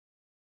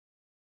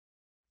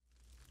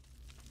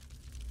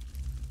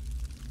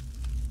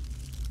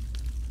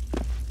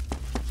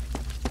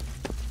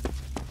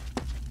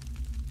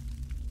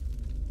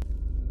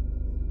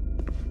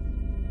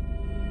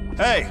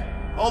Hey,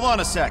 hold on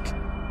a sec.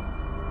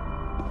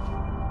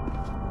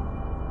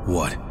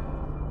 What?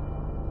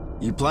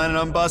 You planning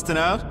on busting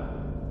out?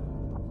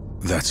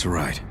 That's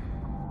right.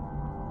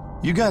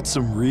 You got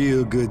some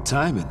real good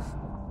timing.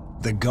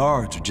 The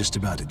guards are just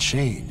about to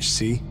change,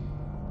 see?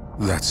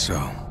 That's so.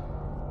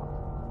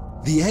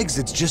 The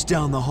exit's just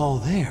down the hall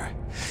there.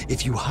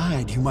 If you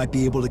hide, you might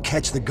be able to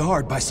catch the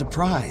guard by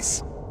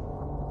surprise.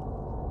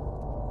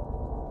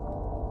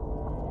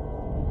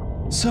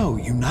 So,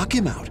 you knock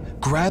him out,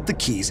 grab the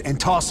keys, and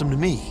toss them to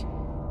me.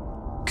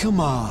 Come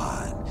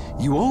on,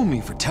 you owe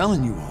me for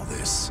telling you all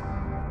this.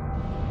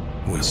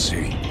 We'll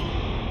see.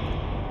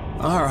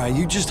 Alright,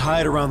 you just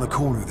hide around the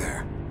corner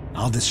there.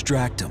 I'll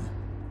distract him.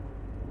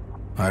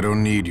 I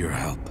don't need your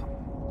help.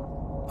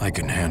 I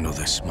can handle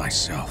this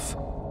myself.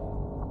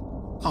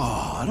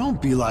 Aw,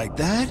 don't be like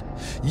that.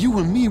 You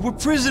and me, we're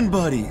prison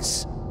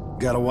buddies.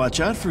 Gotta watch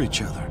out for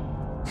each other.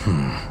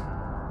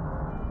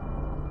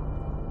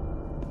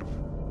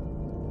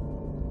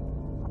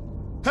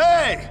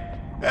 Hey!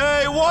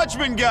 Hey,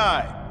 watchman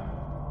guy!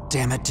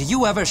 Damn it, do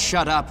you ever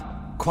shut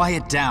up?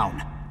 Quiet down.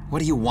 What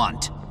do you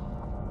want?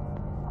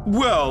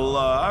 Well,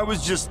 I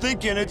was just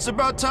thinking it's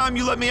about time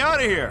you let me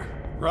out of here,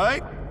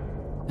 right?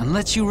 And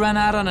let you run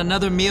out on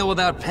another meal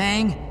without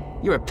paying?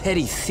 You're a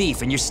petty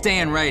thief and you're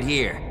staying right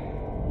here.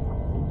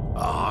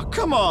 Aw,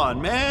 come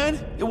on,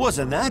 man. It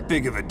wasn't that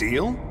big of a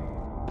deal.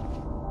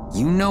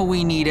 You know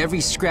we need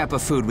every scrap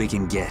of food we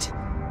can get.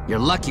 You're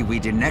lucky we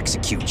didn't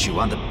execute you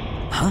on the...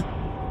 Huh?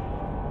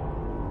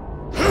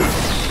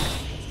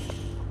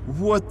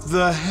 What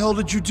the hell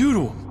did you do to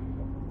him?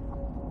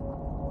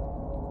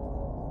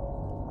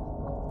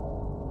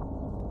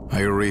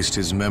 I erased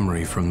his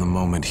memory from the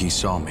moment he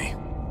saw me.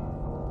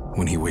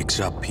 When he wakes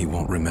up, he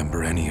won't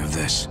remember any of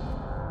this.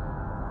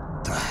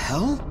 The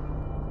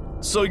hell?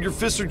 So your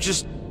fists are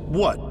just,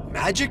 what,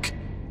 magic?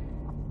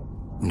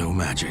 No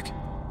magic.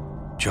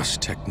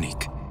 Just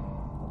technique.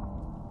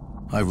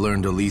 I've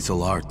learned a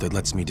lethal art that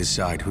lets me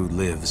decide who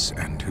lives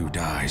and who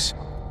dies.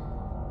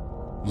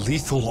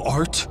 Lethal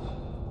art?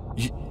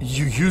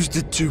 You used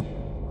it to...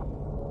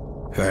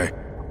 Hey,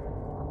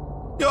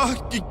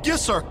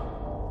 Yes, sir.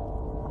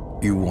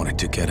 you wanted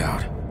to get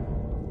out.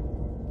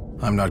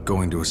 I'm not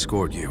going to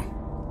escort you,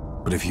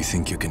 but if you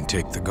think you can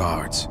take the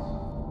guards...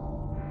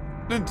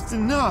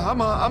 No,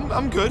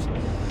 I'm good.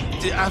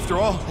 After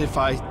all, if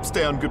I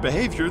stay on good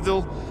behavior,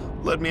 they'll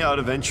let me out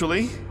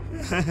eventually.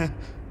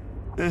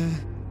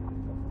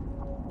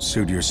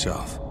 Suit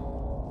yourself.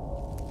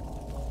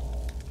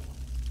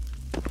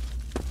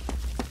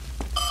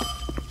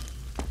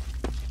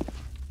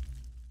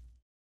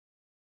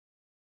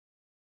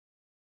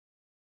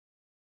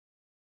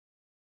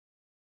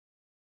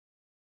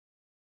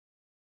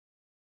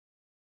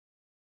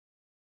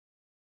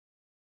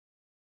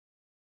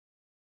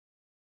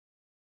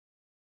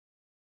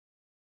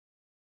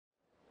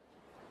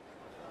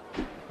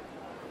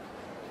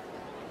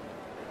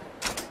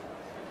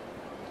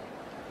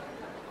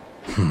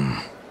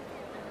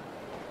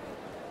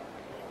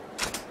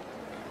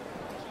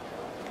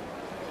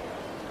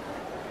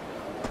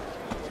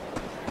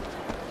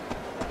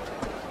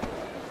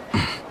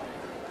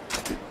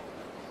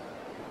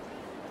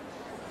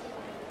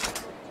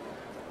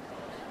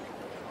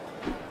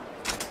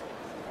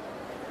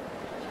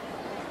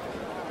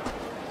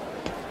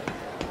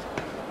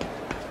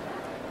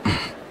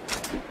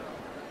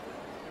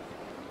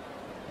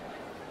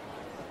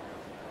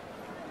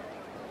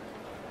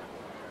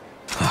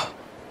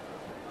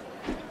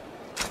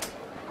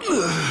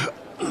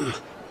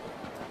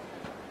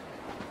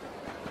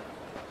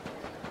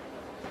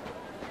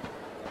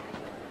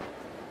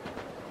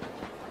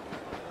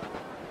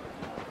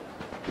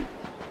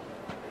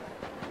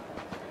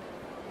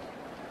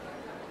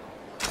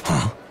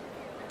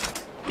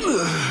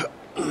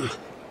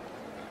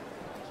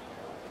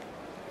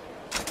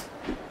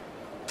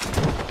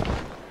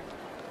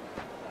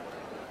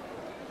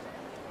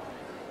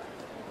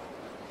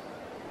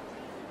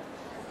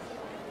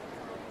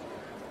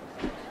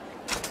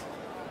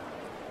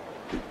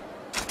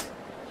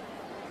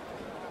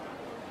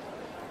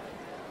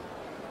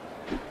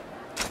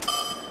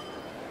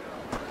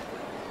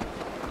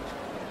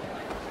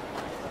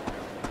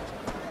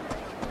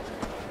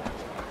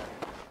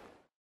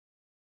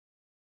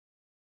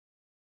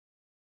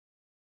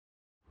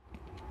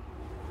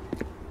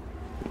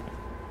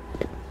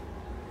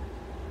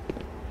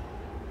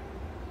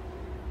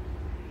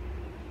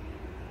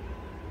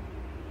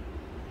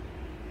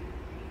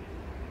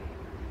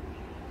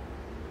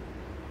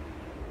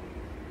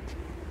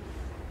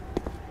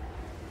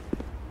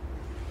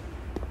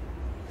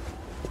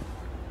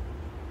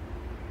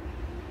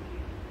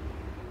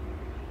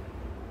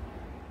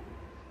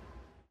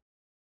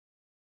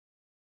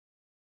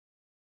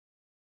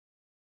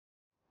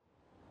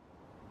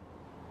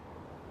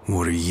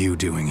 What are you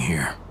doing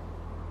here?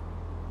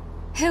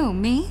 Who,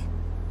 me?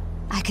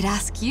 I could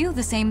ask you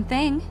the same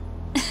thing.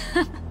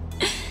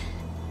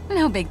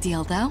 No big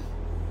deal, though.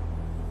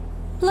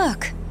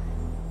 Look,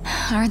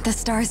 aren't the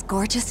stars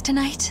gorgeous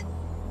tonight?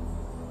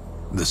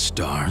 The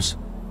stars?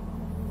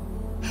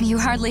 You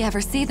hardly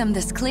ever see them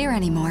this clear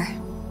anymore.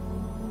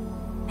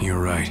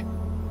 You're right.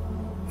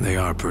 They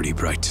are pretty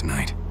bright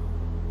tonight.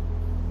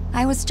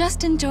 I was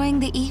just enjoying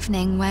the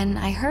evening when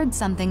I heard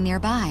something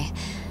nearby.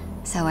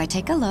 So I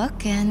take a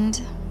look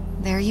and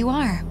there you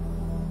are.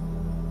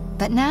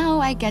 But now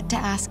I get to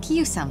ask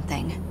you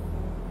something.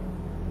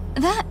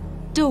 That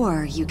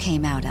door you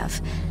came out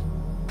of,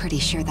 pretty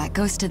sure that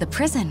goes to the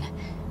prison.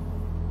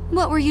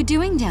 What were you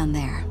doing down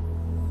there?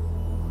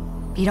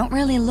 You don't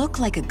really look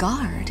like a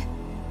guard.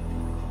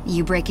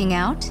 You breaking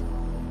out?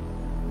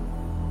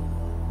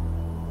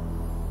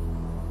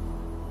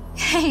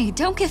 Hey,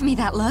 don't give me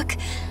that look.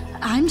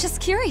 I'm just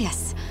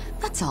curious,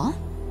 that's all.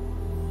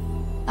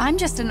 I'm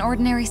just an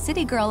ordinary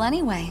city girl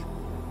anyway.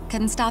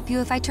 Couldn't stop you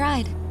if I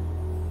tried.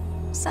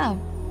 So,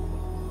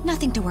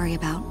 nothing to worry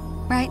about,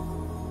 right?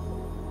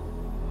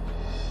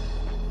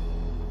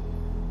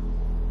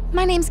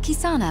 My name's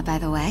Kisana, by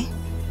the way.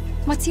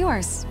 What's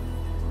yours?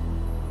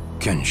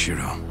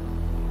 Kenshiro.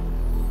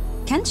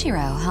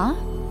 Kenshiro, huh?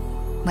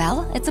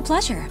 Well, it's a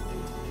pleasure.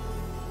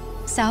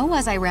 So,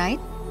 was I right?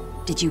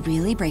 Did you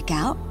really break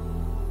out?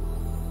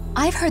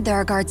 I've heard there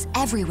are guards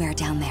everywhere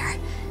down there.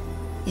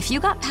 If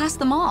you got past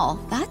them all,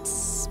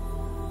 that's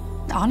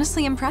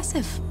honestly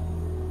impressive.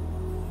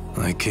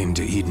 I came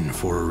to Eden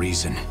for a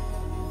reason.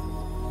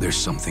 There's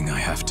something I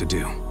have to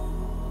do.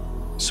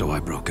 So I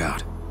broke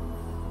out.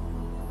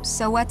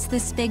 So what's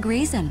this big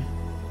reason?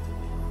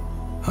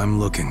 I'm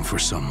looking for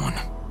someone.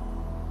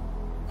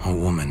 A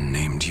woman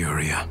named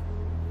Yuria.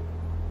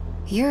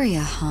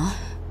 Yuria, huh?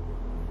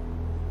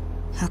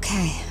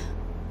 Okay.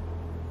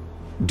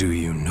 Do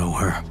you know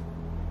her?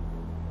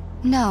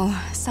 No,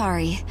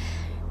 sorry.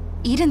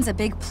 Eden's a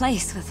big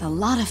place with a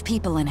lot of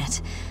people in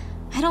it.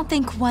 I don't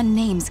think one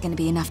name's gonna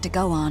be enough to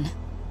go on.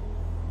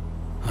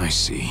 I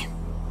see.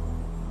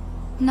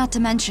 Not to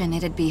mention,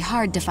 it'd be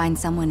hard to find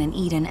someone in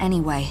Eden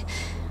anyway.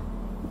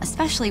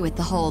 Especially with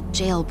the whole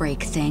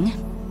jailbreak thing.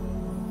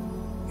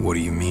 What do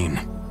you mean?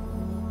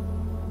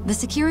 The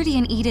security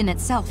in Eden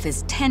itself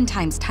is 10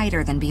 times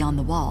tighter than beyond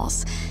the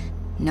walls.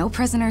 No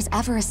prisoners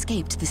ever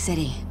escaped the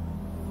city.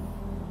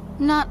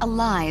 Not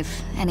alive,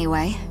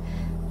 anyway.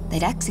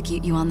 They'd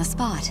execute you on the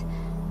spot.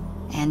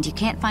 And you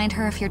can't find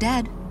her if you're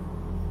dead.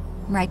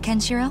 Right,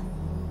 Kenshiro?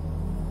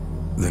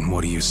 Then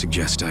what do you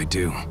suggest I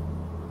do?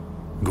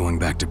 Going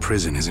back to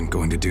prison isn't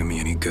going to do me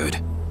any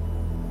good.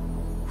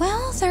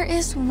 Well, there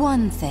is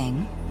one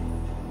thing.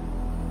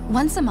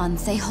 Once a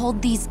month, they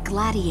hold these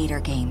gladiator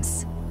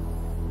games.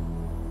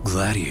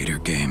 Gladiator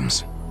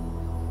games?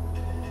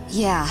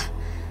 Yeah,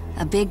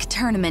 a big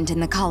tournament in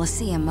the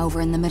Colosseum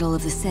over in the middle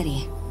of the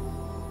city.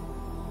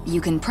 You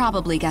can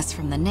probably guess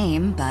from the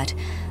name, but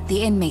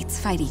the inmates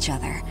fight each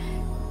other.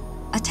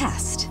 A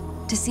test,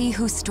 to see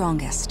who's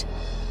strongest.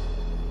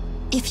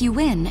 If you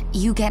win,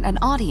 you get an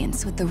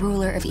audience with the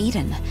ruler of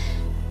Eden.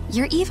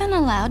 You're even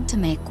allowed to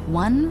make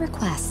one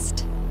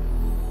request.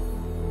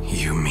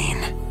 You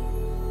mean?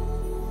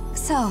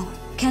 So,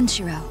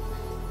 Kenshiro,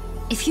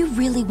 if you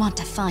really want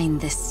to find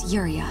this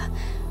Yuria,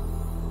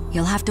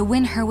 you'll have to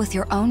win her with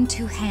your own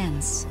 2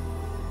 hands.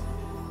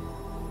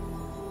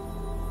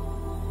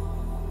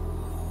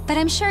 But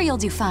I'm sure you'll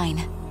do fine.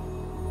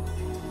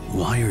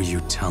 Why are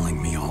you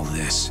telling me all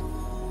this?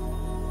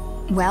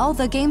 Well,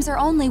 the games are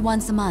only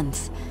once a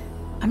month.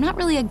 I'm not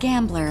really a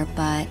gambler,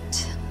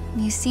 but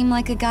you seem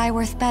like a guy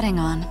worth betting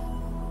on.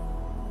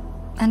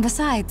 And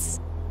besides,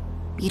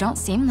 you don't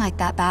seem like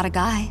that bad a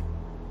guy.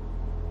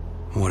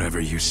 Whatever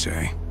you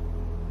say.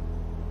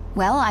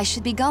 Well, I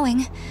should be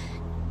going.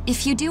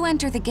 If you do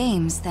enter the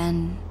games,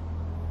 then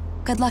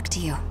good luck to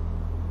you.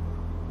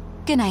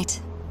 Good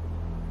night.